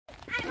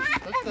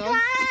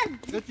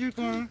Get to your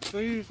corner. Go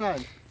to your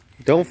side.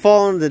 Don't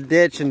fall in the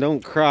ditch and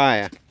don't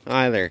cry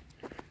either.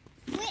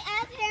 Wait, I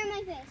have hair in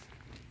my face.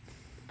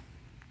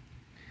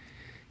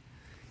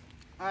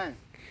 Alright.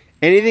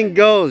 Anything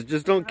goes,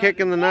 just don't kick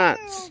in the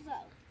nuts.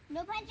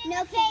 No punching,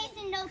 no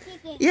kicking, no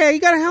kicking. Yeah, you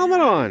got a helmet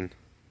on.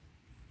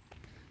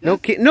 No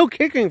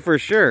kicking for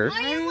sure.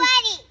 Are you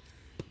ready?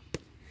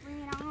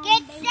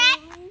 Get set,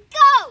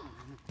 go!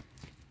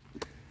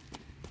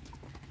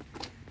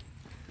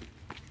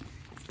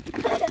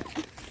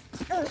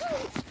 I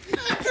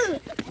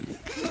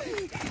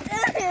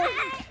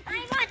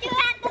want to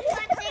have the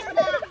punching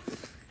ball.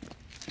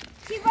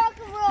 She broke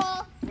a rule.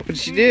 What did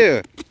she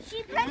do?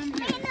 She punched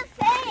me in the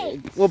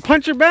face. Well,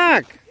 punch her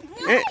back.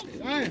 Hey,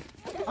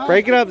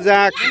 break it up,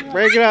 Zach.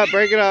 Break it up,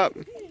 break it up.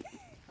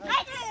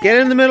 Get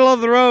in the middle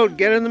of the road.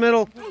 Get in the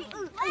middle.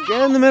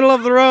 Get in the middle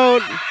of the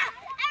road.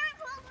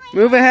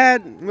 Move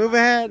ahead. Move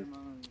ahead.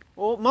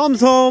 Oh, Mom's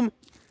home.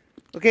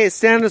 Okay,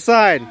 stand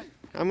aside.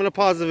 I'm going to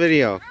pause the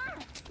video.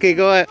 Okay,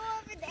 go ahead.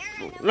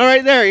 No,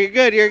 right there. You're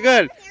good. You're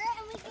good.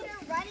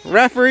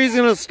 Referee's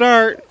going to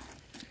start.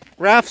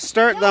 Refs,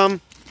 start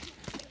them.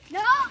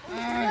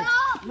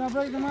 No,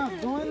 break them up.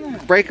 Go in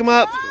there. Break them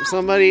up.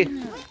 Somebody.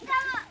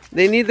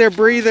 They need their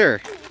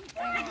breather.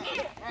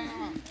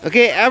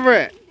 Okay,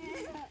 Everett.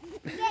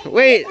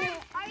 Wait.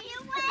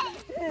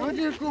 Go to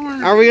your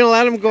corner. Are we going to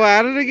let them go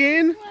at it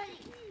again?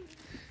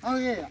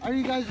 Okay, are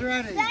you guys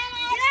ready? Are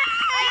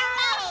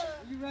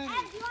you ready?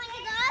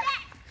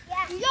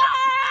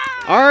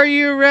 Are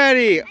you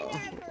ready?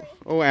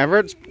 Oh,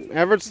 Everett's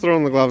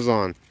throwing the gloves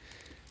on.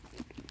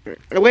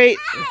 Wait.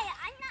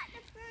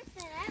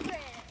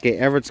 Okay,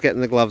 Everett's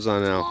getting the gloves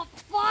on now.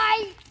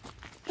 Fight,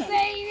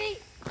 baby.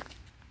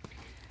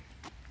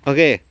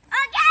 Okay. Okay,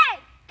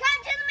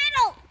 come to the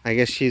middle. I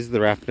guess she's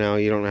the ref now.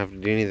 You don't have to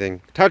do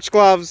anything. Touch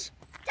gloves.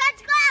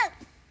 Touch gloves.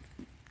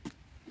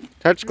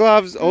 Touch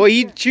gloves. Oh,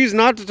 he choose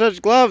not to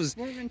touch gloves.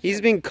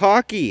 He's being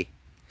cocky.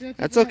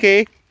 That's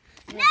okay.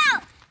 No.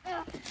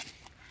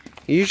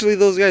 Usually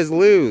those guys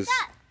lose.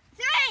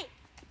 3,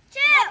 2,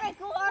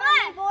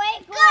 1, boy.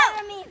 Go.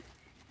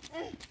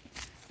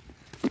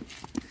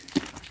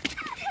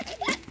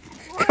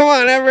 Come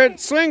on, Everett.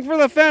 Swing for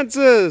the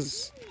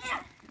fences.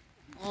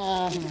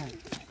 Oh.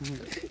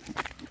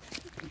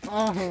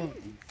 Oh.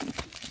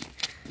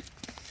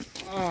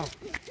 Oh.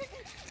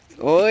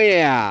 Oh,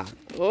 yeah.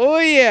 Oh,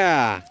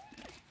 yeah.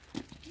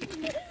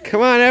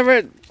 Come on,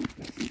 Everett.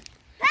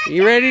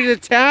 You ready to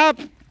tap?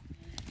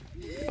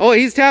 Oh,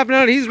 he's tapping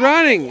out. He's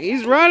running.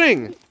 He's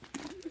running.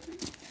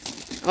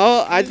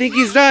 Oh, I think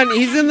he's done.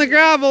 He's in the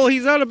gravel.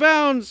 He's out of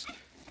bounds.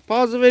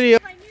 Pause the video.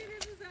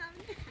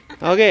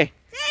 Okay.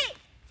 3,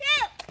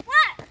 2, 1,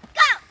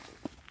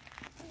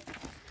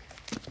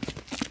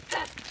 go.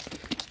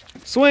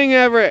 Swing,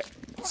 Everett.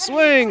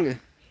 Swing.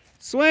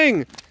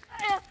 Swing.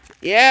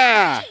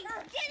 Yeah.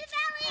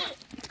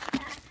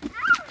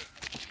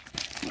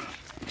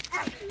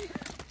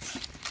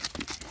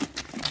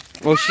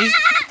 Oh, she's...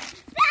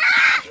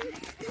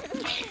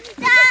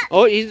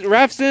 Oh,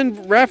 ref's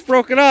in. Ref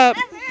broke it up.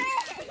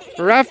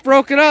 Ref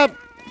broke it up.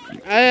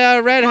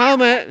 Red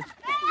helmet.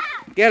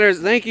 Get her.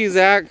 Thank you,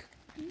 Zach.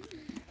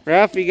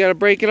 Ref, you gotta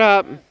break it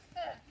up.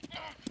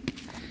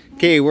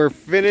 Okay, we're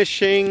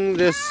finishing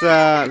this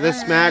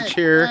this match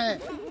here.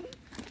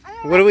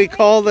 What do we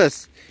call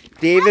this?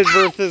 David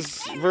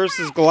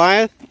versus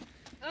Goliath?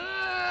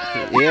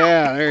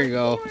 Yeah, there you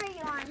go.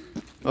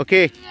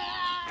 Okay.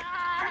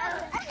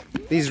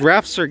 These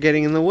refs are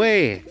getting in the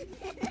way.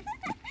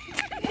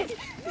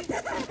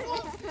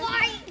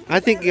 I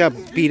think you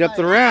got beat up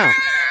the ref.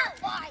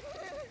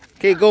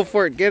 Okay, go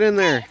for it. Get in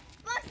there.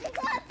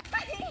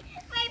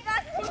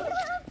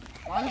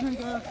 Why doesn't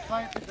go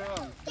fight the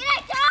girls? Can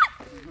I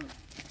talk?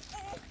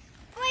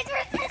 Boys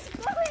versus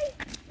boys.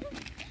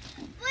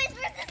 Boys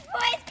versus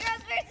boys.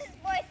 Girls versus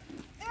boys.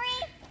 3.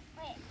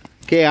 Wait.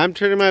 Okay, I'm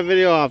turning my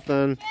video off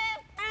then. 2.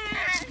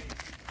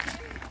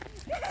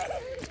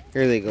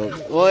 Here they go.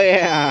 Oh,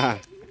 yeah.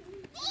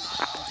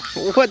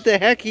 What the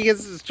heck? He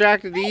gets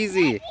distracted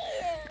easy.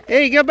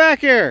 Hey, get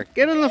back here.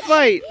 Get in the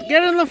fight.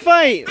 Get in the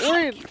fight.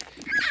 Wait.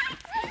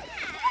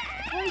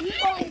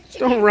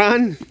 Don't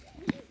run.